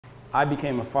I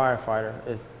became a firefighter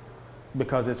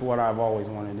because it's what I've always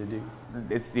wanted to do.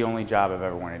 It's the only job I've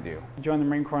ever wanted to do. I joined the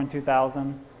Marine Corps in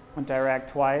 2000, went to Iraq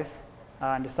twice,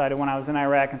 and decided when I was in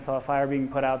Iraq and saw a fire being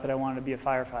put out that I wanted to be a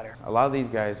firefighter. A lot of these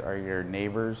guys are your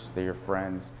neighbors, they're your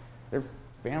friends, they're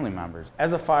family members.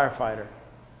 As a firefighter,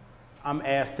 I'm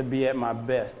asked to be at my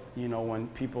best, when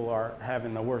people are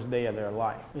having the worst day of their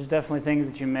life. There's definitely things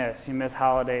that you miss. You miss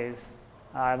holidays.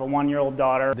 I have a 1-year-old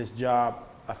daughter. This job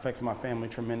affects my family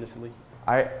tremendously.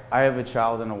 I have a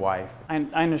child and a wife. I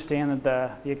understand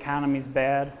that the economy's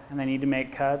bad and they need to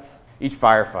make cuts. Each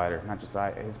firefighter, not just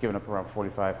I, has given up around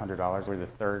 $4,500. We're the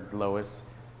third lowest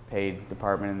paid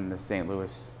department in the St.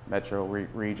 Louis metro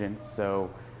region, so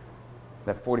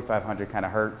that $4,500 kind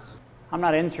of hurts. I'm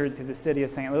not insured through the city of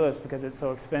St. Louis because it's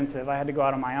so expensive. I had to go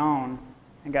out on my own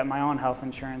and got my own health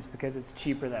insurance because it's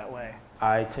cheaper that way.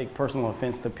 I take personal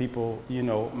offense to people,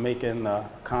 making the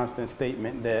constant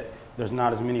statement that there's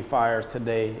not as many fires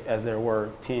today as there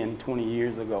were 10, 20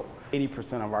 years ago.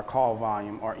 80% of our call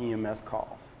volume are EMS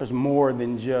calls. There's more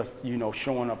than just,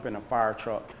 showing up in a fire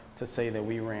truck to say that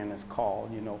we ran this call.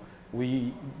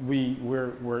 We're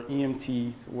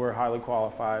EMTs, we're highly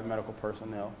qualified medical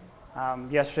personnel.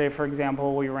 Yesterday, for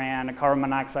example, we ran a carbon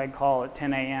monoxide call at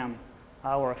 10 a.m.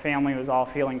 Where a family was all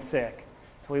feeling sick.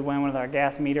 So we went with our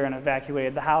gas meter and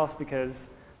evacuated the house because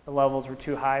the levels were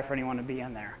too high for anyone to be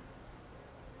in there.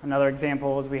 Another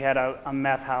example was we had a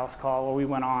meth house call where we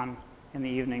went on in the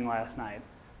evening last night.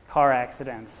 Car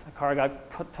accidents. A car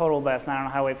got totaled last night on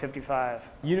Highway 55.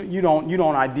 You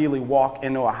don't ideally walk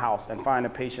into a house and find a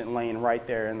patient laying right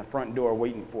there in the front door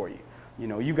waiting for you.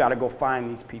 You got to go find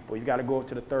these people. You got to go up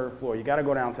to the third floor. You got to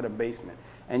go down to the basement.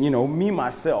 And me,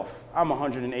 myself, I'm a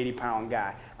 180-pound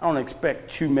guy. I don't expect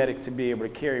 2 medics to be able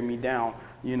to carry me down,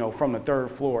 from the third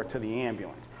floor to the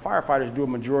ambulance. Firefighters do a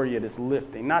majority of this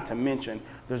lifting, not to mention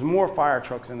there's more fire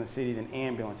trucks in the city than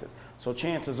ambulances. So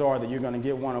chances are that you're going to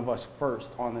get one of us first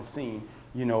on the scene,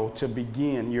 to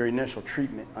begin your initial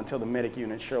treatment until the medic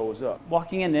unit shows up.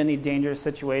 Walking into any dangerous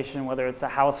situation, whether it's a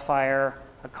house fire,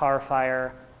 a car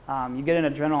fire, you get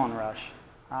an adrenaline rush,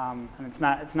 and it's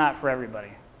not for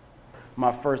everybody.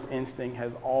 My first instinct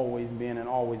has always been and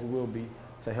always will be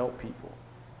to help people.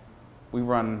 We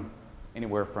run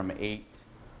anywhere from 8,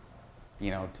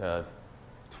 to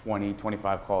 20,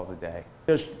 25 calls a day.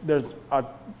 There's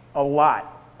a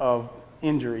lot of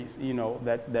injuries,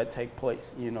 that take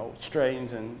place,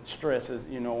 strains and stresses,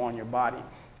 on your body.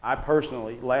 I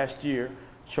personally, last year,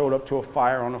 showed up to a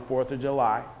fire on the 4th of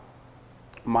July.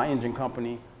 My engine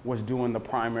company was doing the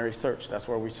primary search. That's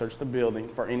where we search the building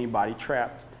for anybody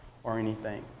trapped or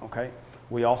anything, okay?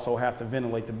 We also have to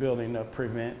ventilate the building to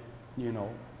prevent,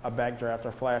 a backdraft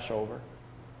or flashover.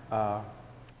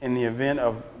 In the event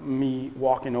of me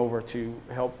walking over to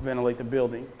help ventilate the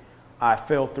building, I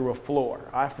fell through a floor.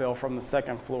 I fell from the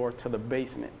 2nd floor to the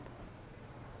basement.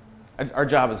 Our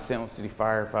job as a St. Louis City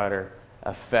firefighter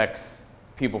affects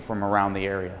people from around the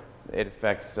area. It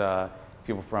affects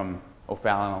people from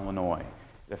O'Fallon, Illinois.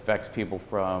 It affects people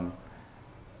from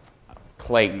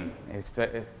Clayton. It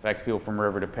affects people from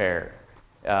River to Pear.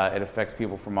 It affects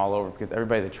people from all over because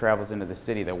everybody that travels into the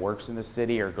city, that works in the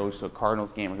city or goes to a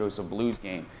Cardinals game or goes to a Blues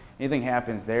game, anything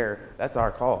happens there, that's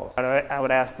our calls. I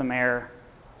would ask the mayor,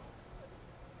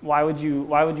 why would you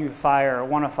want to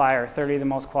fire 30 of the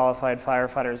most qualified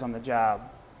firefighters on the job?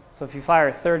 So if you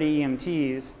fire 30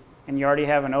 EMTs and you already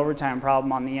have an overtime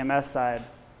problem on the EMS side,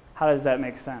 how does that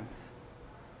make sense?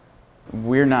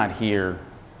 We're not here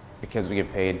because we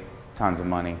get paid tons of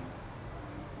money.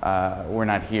 We're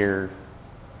not here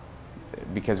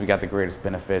because we got the greatest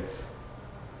benefits.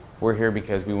 We're here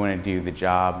because we want to do the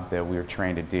job that we were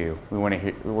trained to do.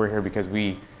 We're here because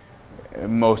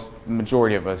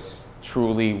majority of us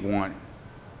truly want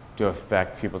to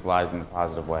affect people's lives in a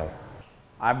positive way.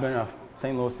 I've been a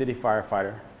St. Louis City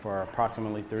firefighter for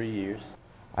approximately 3 years.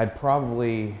 I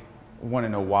probably want to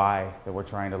know why that we're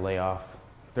trying to lay off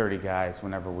 30 guys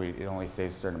whenever it only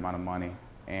saves a certain amount of money.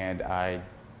 And I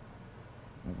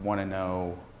want to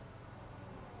know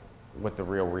what the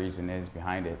real reason is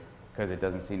behind it, because it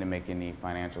doesn't seem to make any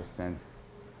financial sense.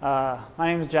 My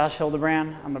name is Josh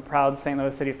Hildebrand. I'm a proud St.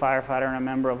 Louis City firefighter and a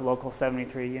member of Local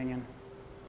 73 Union.